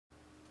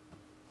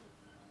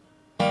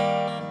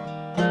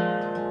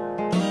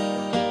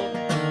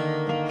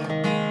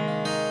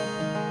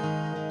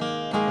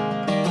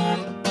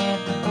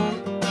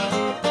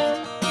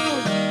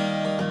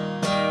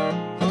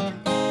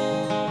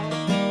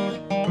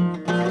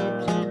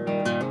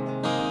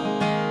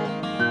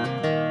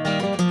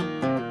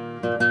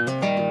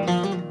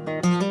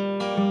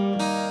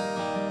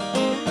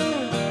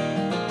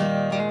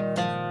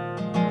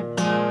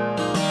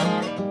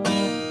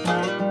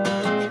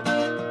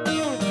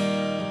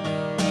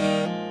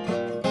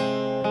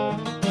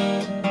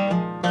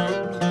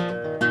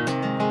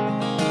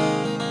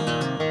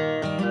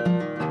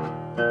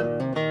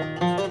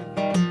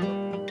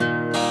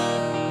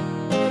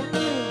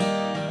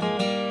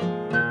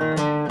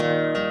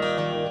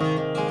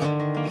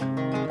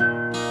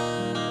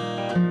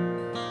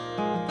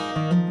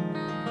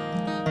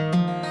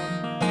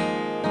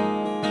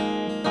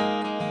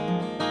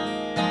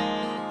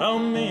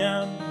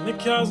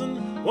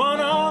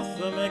one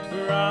Arthur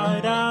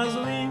McBride, as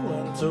we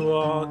went to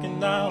walking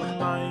down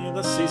by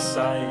the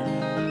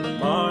seaside.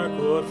 Mark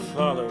what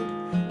followed,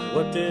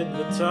 what did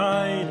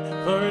betide,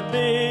 for it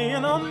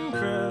being on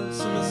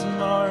Christmas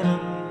morning.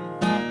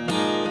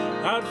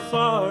 Out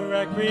for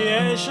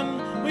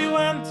recreation we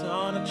went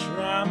on a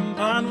tramp,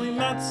 and we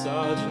met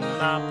Sergeant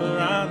Napper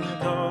and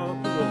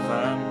Corporal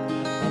Vamp,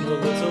 and the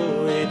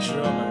little wee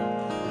drummer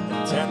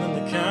intending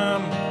the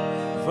camp,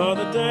 for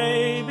the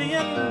day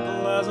being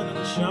pleasant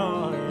and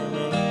charming.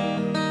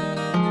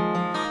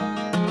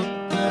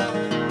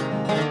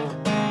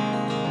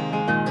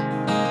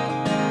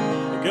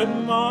 Good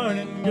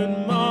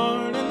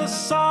morning, the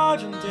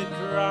sergeant did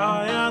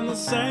cry, and the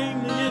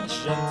same to you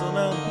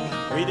gentlemen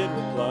we did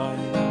reply,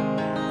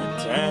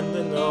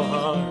 intending no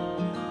harm,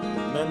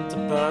 but meant to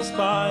pass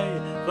by,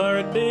 for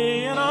it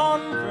being on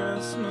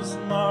Christmas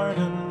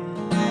morning.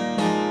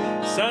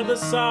 Said the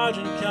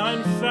sergeant,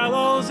 kind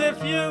fellows,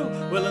 if you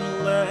will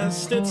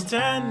enlist, it's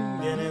 10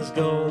 guineas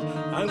gold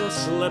I will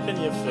slip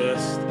in your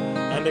fist,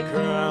 and a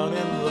crown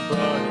in the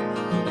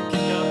bargain, to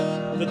kick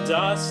up the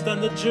dust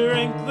and to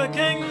drink the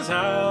king's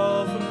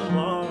health in the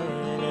morning.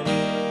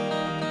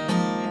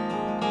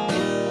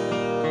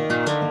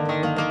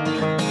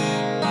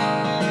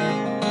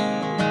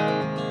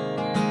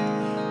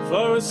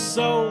 For a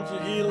soldier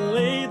he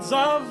leads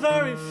a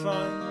very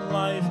fine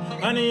life,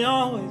 and he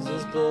always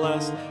is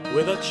blessed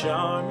with a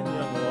charming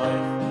young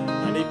wife,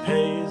 and he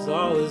pays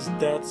all his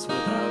debts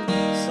without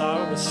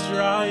sorrow or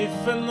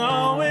strife, and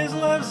always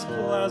lives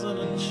pleasant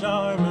and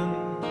charming.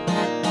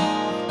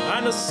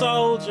 And a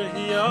soldier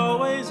he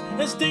always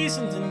is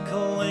decent and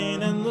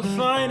clean, in the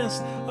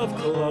finest of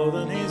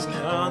clothing he's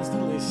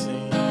constantly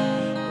seen,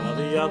 while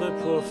the other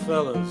poor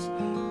fellows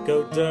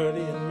go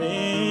dirty and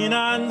mean,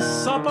 and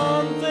sup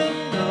on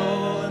thin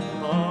gruel in the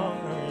morning.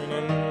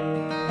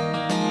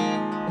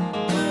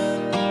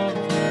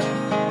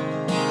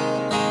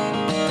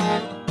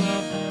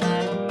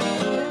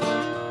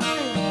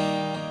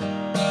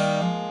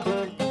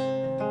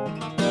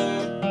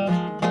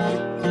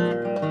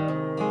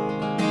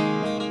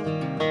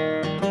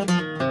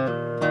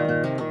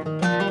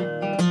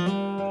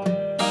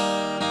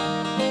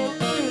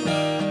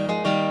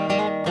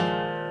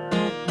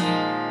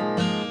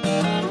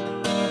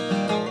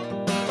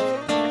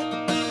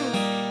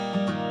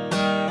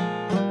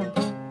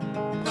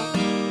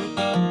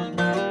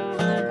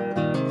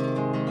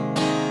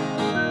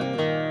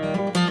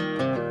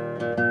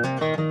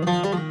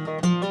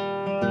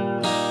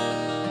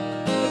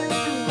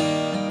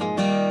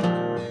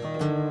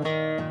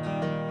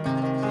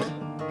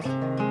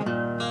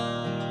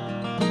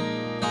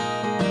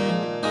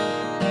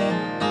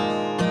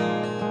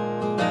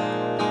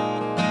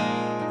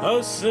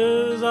 Oh,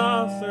 says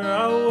Arthur,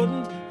 I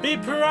wouldn't be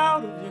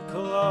proud of your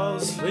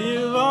clothes, for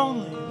you've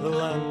only the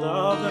length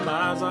of them,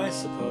 as I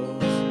suppose,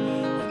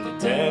 but you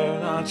dare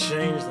not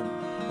change them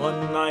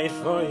one night,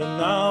 for you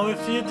know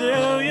if you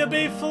do, you'll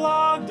be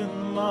flogged in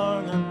the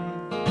morning.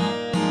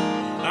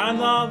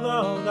 And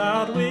although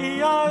that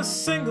we are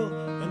single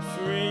and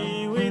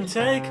free, we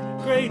take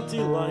great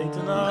delight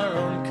in our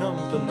own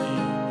company,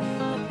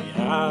 and we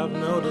have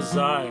no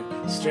desire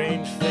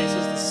strange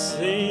faces to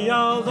see,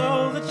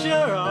 although that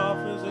your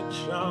offers are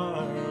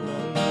charming.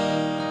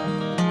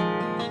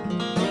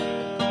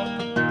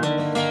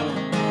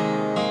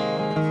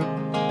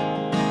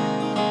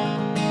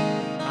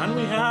 And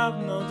we have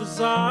no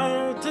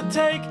desire to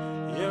take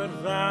your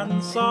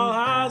advance, all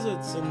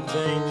hazards and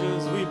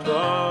dangers we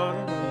barter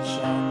and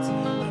chance,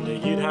 and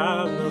you'd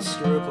have no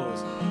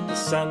scruples to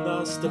send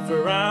us to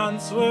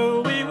France, where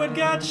we would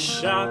get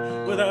shot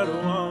without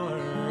warning.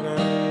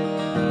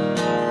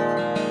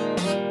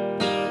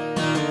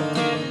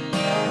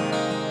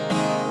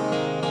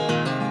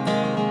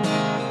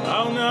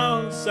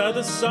 Said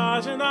the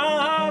sergeant, I'll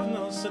have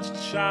no such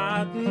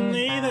chat,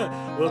 neither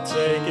will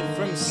take it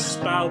from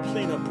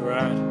spout-cleaner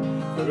brat,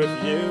 for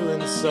if you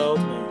insult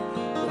me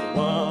with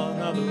one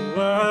other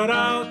word,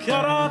 I'll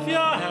cut off your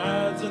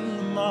heads in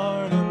the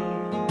morning.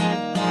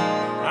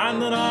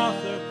 And then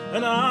Arthur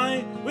and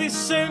I, we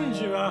soon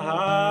drew our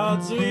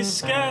hearts, we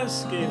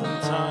scarce gave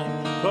them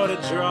time for to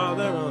draw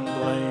their own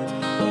blades,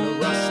 but a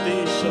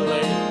rusty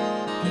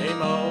shillelagh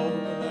came over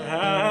their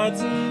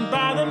heads, and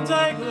bade them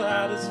take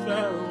that as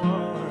fair warning.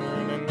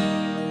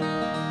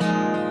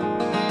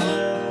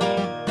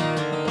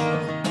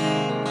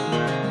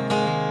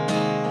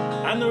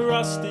 And the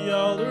rusty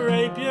old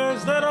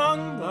rapiers that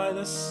hung by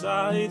the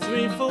sides,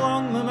 we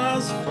flung them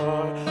as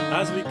far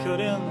as we could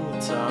in the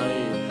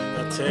tide.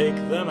 Now take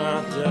them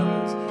our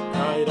devils,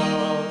 cried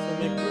Arthur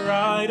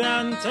McBride,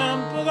 and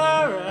temper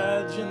their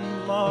edge in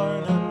the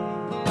morning.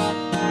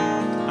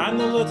 And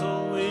the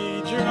little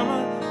wee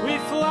drummer, we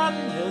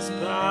flattened his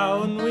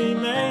bow, and we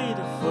made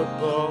a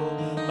football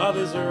of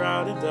his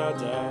rowdy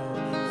dada,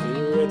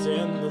 threw it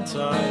in the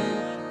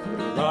tide,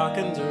 rock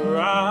and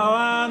row,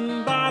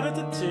 and bade it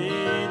a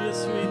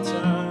tedious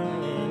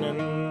returning.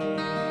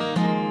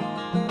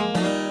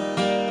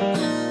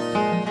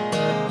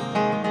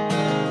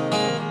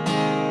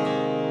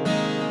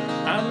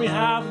 And we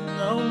have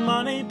no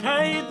money,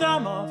 paid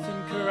them all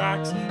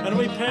and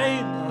we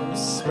paid no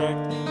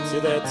respect to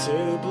their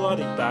two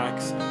bloody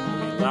backs.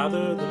 We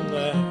lathered them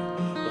there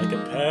like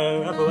a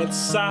pair of wet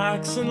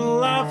sacks and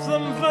left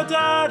them for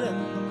dead in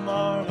the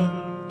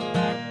morning.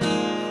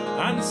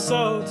 And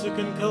so to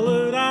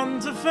conclude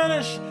and to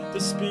finish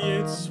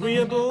disputes, we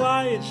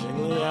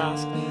obligingly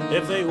asked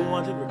if they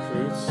wanted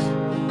recruits.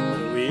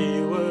 And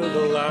we were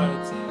the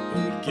lads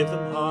who would give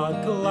them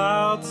hard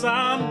clouds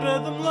and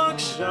bid them look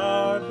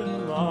sharp in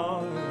the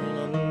morning.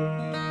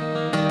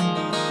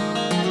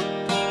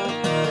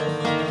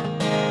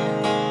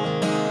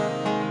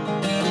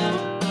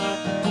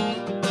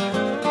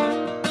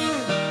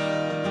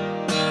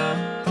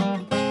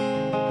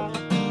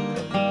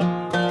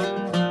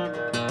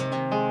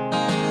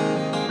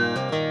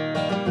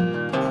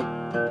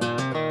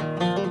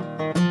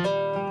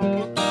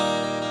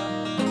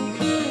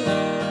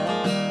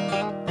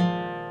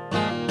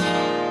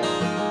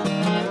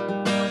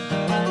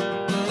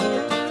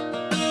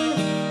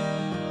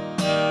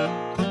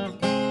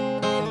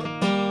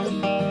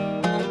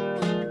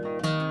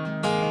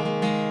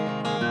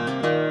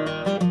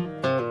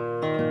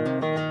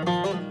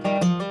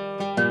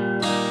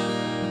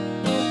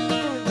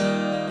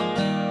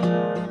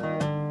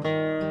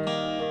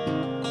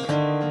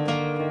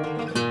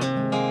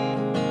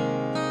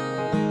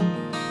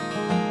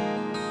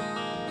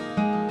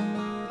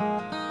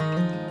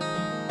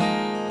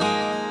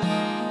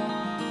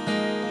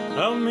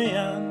 Oh, me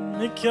and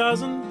me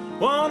cousin,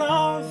 one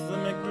Arthur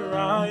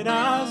McBride,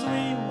 as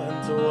we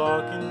went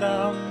walking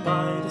down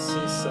by the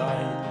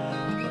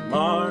seaside. But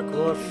mark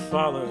what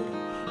followed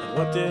and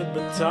what did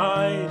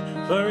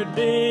betide, for it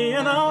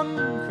being on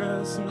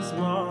Christmas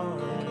morning.